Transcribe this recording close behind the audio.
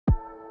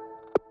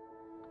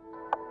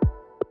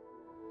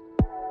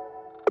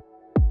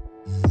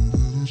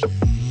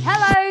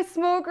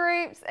Small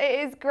groups,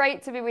 it is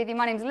great to be with you.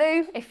 My name's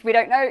Lou, if we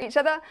don't know each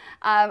other.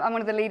 I'm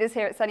one of the leaders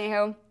here at Sunny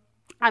Hill,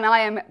 and I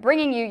am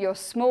bringing you your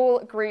small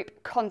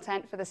group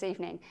content for this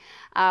evening.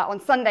 On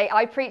Sunday,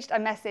 I preached a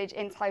message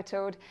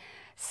entitled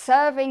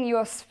Serving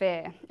Your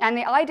Sphere. And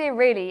the idea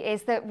really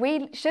is that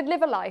we should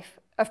live a life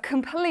of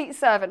complete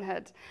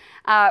servanthood.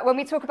 When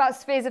we talk about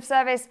spheres of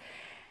service,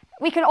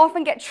 we can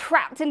often get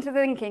trapped into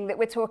thinking that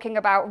we're talking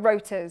about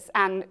rotas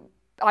and,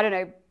 I don't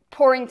know,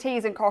 pouring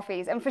teas and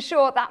coffees. And for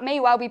sure, that may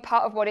well be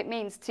part of what it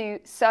means to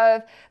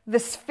serve the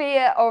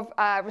sphere of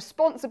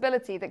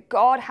responsibility that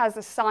God has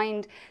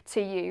assigned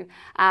to you.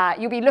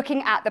 You'll be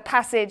looking at the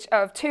passage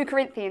of 2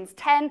 Corinthians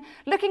 10,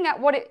 looking at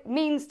what it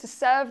means to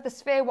serve the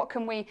sphere. What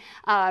can we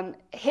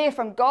hear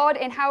from God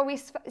in how we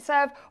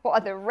serve? What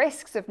are the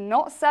risks of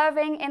not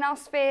serving in our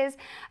spheres?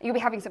 You'll be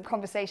having some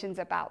conversations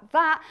about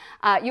that.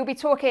 You'll be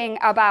talking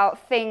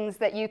about things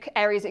that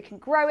areas it can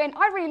grow in.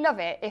 I really love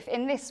it if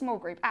in this small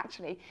group,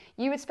 actually,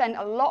 you would spend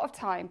a lot of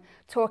time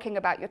talking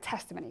about your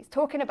testimonies,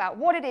 talking about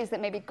what it is that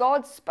maybe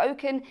God's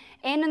spoken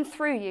in and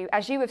through you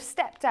as you have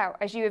stepped out,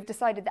 as you have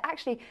decided that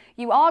actually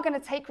you are going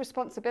to take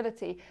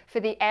responsibility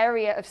for the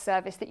area of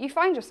service that you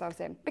find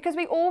yourselves in. Because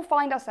we all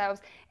find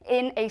ourselves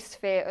in a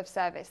sphere of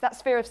service. That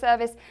sphere of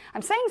service,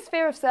 I'm saying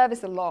sphere of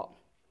service a lot.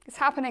 It's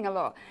happening a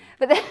lot.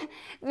 But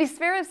the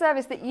sphere of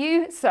service that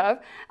you serve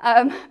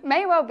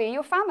may well be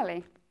your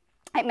family.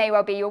 It may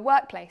well be your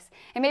workplace.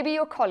 It may be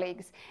your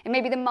colleagues. It may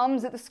be the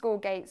mums at the school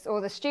gates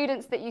or the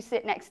students that you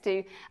sit next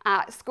to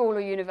at school or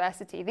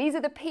university. These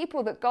are the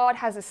people that God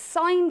has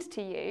assigned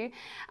to you.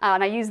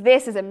 And I use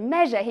this as a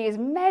measure. He has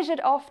measured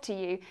off to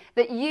you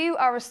that you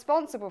are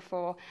responsible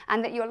for,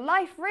 and that your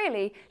life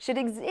really should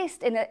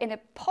exist in a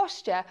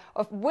posture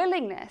of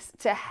willingness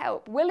to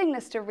help,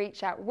 willingness to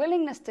reach out,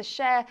 willingness to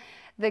share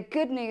the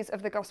good news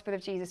of the gospel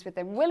of Jesus with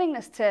them,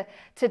 willingness to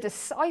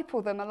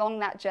disciple them along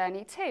that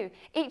journey too.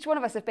 Each one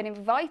of us have been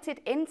invited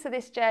into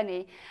this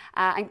journey,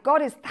 and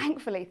God is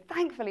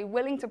thankfully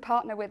willing to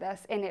partner with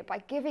us in it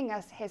by giving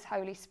us his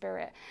Holy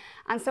Spirit.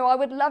 And so I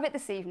would love it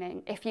this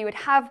evening if you would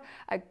have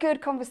a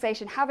good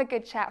conversation, have a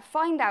good chat,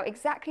 find out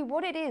exactly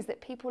what it is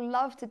that people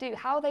love to do,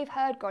 how they've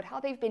heard God, how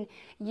they've been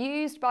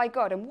used by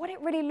God, and what it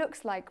really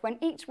looks like when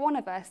each one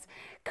of us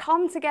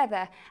come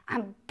together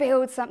and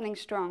build something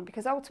strong.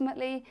 Because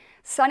ultimately,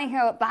 Sunny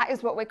Hill, that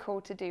is what we're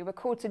called to do. We're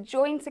called to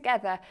join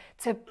together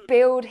to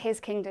build his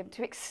kingdom,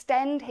 to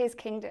extend his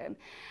kingdom.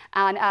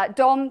 And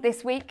Dom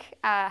this week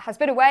has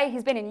been away.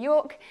 He's been in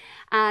York,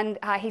 and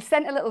he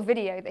sent a little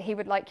video that he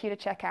would like you to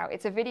check out.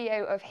 It's a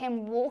video of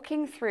him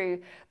walking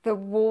through the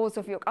walls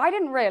of York. I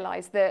didn't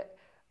realize that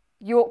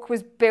York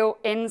was built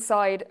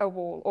inside a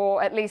wall,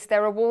 or at least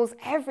there are walls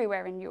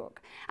everywhere in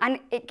York. And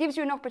it gives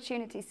you an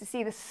opportunity to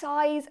see the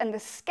size and the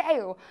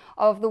scale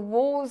of the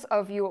walls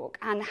of York,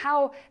 and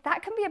how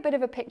that can be a bit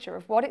of a picture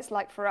of what it's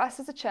like for us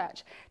as a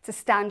church to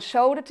stand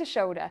shoulder to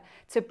shoulder,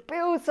 to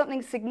build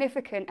something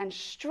significant and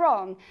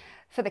strong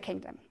for the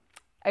kingdom.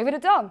 Over to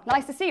Dom.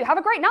 Nice to see you. Have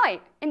a great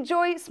night.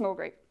 Enjoy small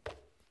group.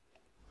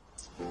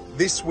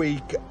 This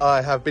week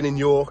I have been in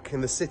York, in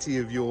the city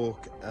of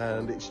York,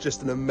 and it's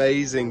just an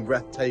amazing,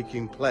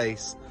 breathtaking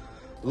place,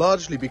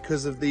 largely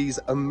because of these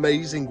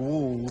amazing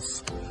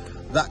walls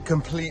that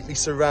completely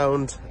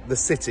surround the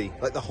city,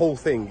 like the whole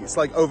thing. It's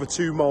like over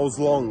 2 miles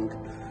long,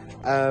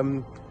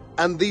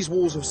 and these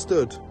walls have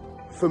stood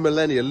for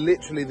millennia.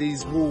 Literally,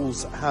 these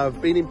walls have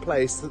been in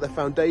place, that the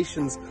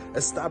foundations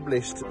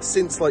established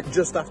since like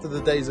just after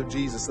the days of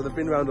Jesus, so they've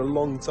been around a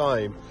long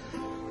time.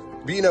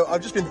 But you know,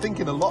 I've just been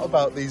thinking a lot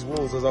about these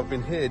walls as I've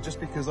been here, just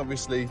because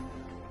obviously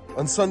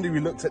on Sunday we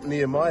looked at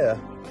Nehemiah,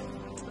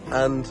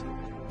 and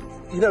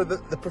you know,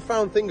 the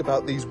profound thing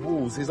about these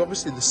walls is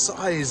obviously the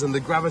size and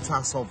the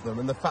gravitas of them,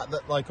 and the fact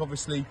that, like,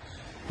 obviously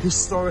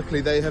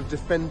historically they have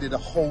defended a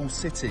whole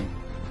city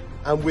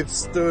and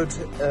withstood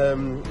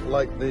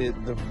like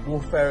the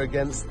warfare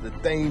against the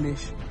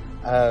Danish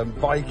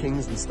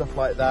Vikings and stuff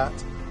like that.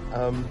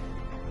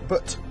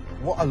 But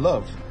what I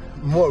love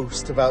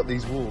most about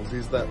these walls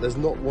is that there's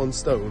not one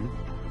stone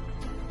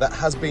that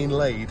has been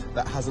laid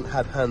that hasn't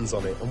had hands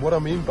on it. And what I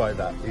mean by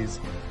that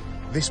is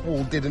this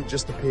wall didn't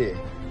just appear.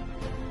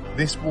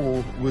 This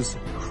wall was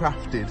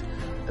crafted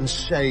and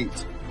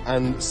shaped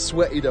and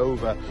sweated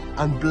over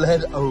and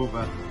bled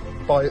over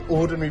by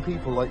ordinary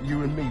people like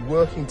you and me,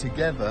 working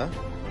together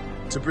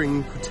to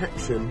bring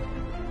protection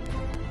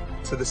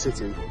to the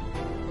city.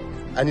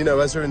 And you know,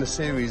 as we're in the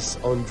series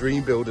on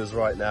Dream Builders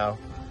right now,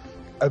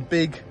 a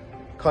big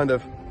kind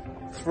of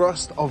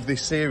thrust of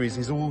this series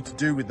is all to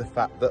do with the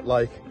fact that,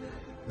 like,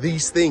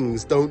 these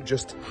things don't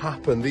just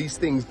happen. These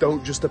things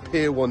don't just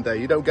appear one day.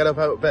 You don't get up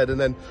out of bed and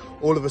then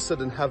all of a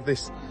sudden have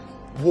this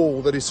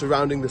wall that is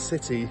surrounding the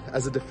city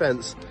as a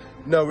defense.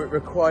 No, it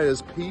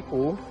requires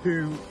people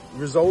who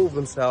resolve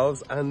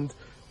themselves and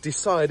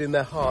decide in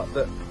their heart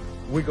that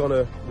we're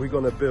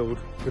gonna build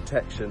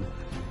protection.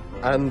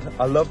 And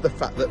I love the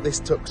fact that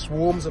this took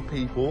swarms of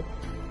people,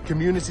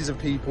 communities of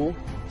people,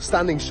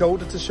 standing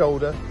shoulder to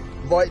shoulder,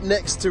 right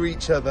next to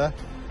each other,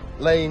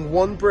 laying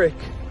one brick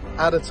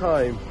at a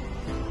time.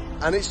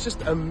 And it's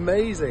just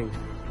amazing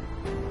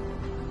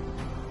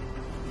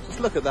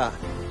look at that.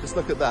 Just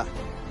look at that.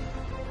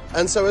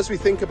 And so as we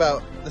think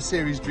about the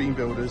series Dream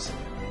Builders,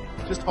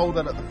 just hold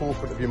that at the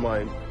forefront of your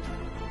mind.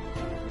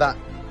 That,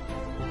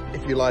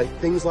 if you like,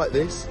 things like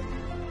this,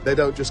 they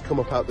don't just come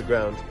up out the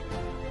ground.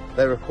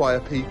 They require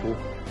people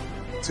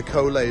to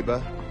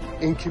co-labour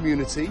in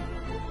community,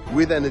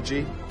 with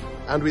energy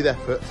and with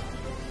effort,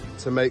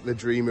 to make the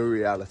dream a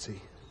reality.